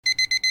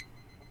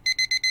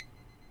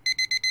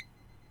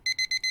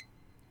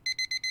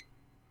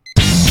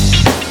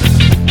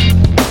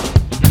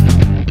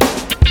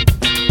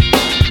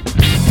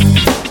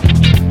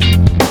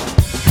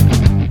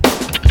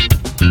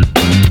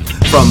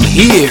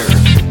here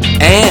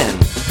and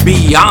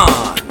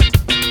beyond.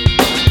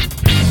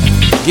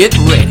 Get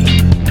ready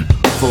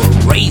for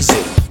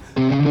Raising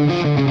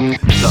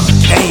the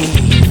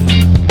Cane.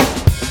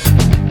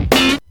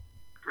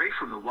 Straight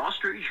from the Wall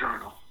Street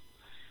Journal.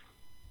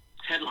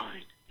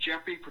 Headline: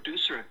 Jeopardy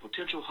producer and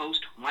potential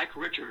host Mike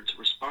Richards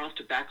responds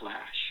to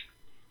backlash.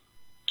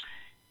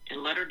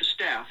 In letter to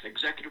staff,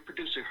 executive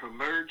producer who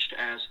emerged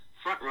as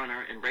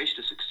frontrunner in Race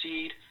to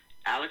Succeed,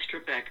 Alex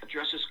Trebek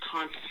addresses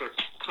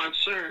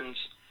concerns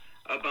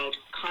about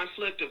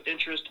conflict of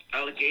interest,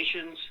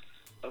 allegations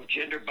of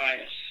gender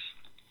bias.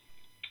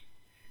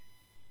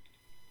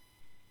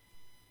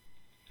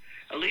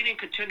 A leading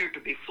contender to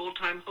be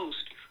full-time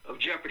host of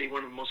Jeopardy,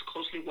 one of the most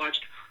closely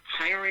watched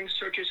hiring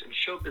searches in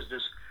show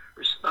business,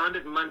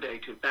 responded Monday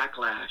to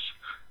backlash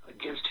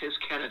against his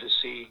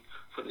candidacy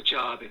for the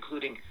job,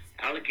 including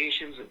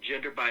allegations of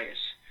gender bias.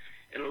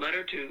 In a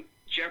letter to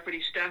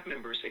Jeopardy staff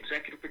members,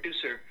 executive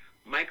producer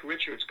Mike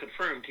Richards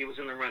confirmed he was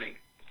in the running.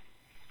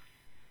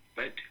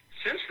 But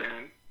since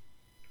then,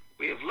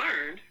 we have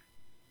learned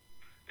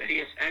that he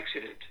has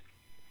exited.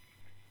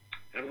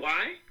 And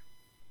why?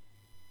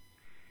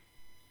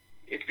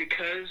 It's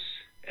because,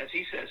 as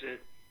he says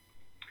it,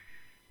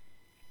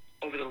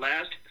 over the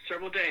last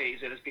several days,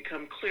 it has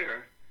become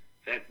clear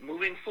that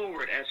moving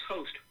forward as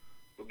host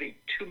will be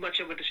too much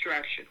of a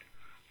distraction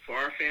for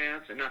our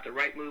fans and not the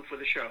right move for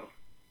the show.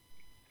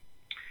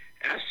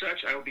 As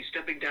such, I will be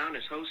stepping down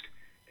as host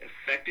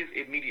effective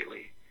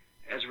immediately.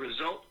 As a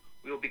result,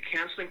 we will be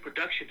canceling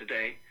production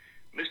today,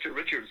 Mr.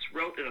 Richards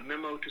wrote in a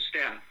memo to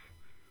staff,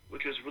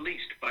 which was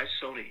released by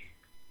Sony.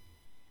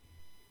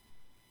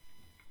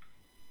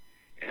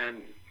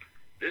 And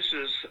this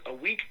is a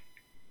week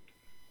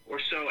or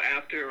so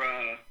after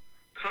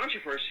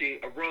controversy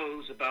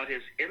arose about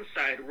his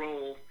inside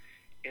role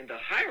in the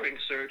hiring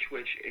search,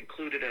 which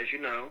included, as you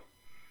know,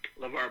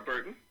 LeVar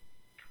Burton,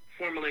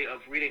 formerly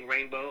of Reading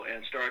Rainbow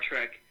and Star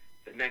Trek: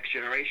 The Next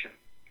Generation,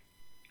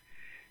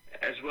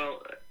 as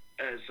well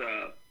as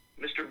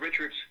Mr.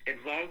 Richards'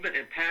 involvement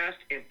in past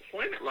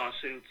employment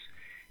lawsuits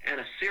and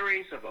a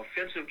series of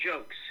offensive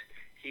jokes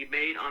he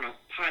made on a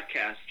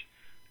podcast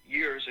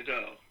years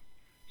ago.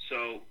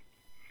 So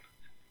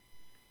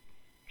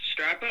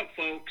strap up,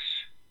 folks.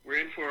 We're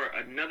in for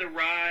another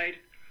ride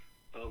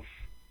of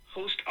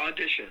host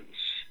auditions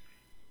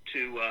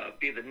to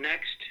be the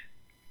next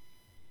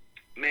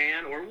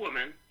man or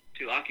woman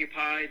to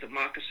occupy the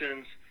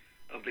moccasins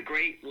of the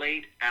great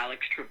late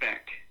Alex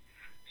Trebek.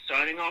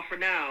 Signing off for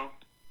now.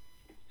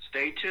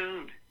 Stay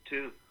tuned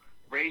to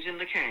Raising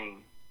the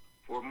Cane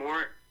for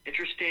more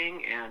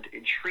interesting and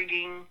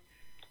intriguing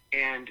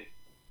and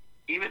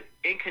even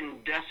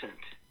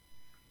incandescent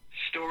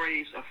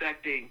stories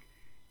affecting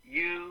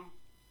you,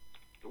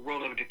 the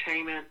world of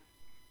entertainment,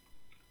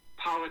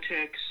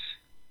 politics,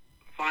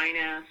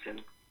 finance,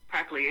 and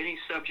practically any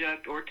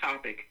subject or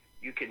topic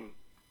you can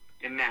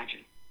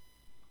imagine.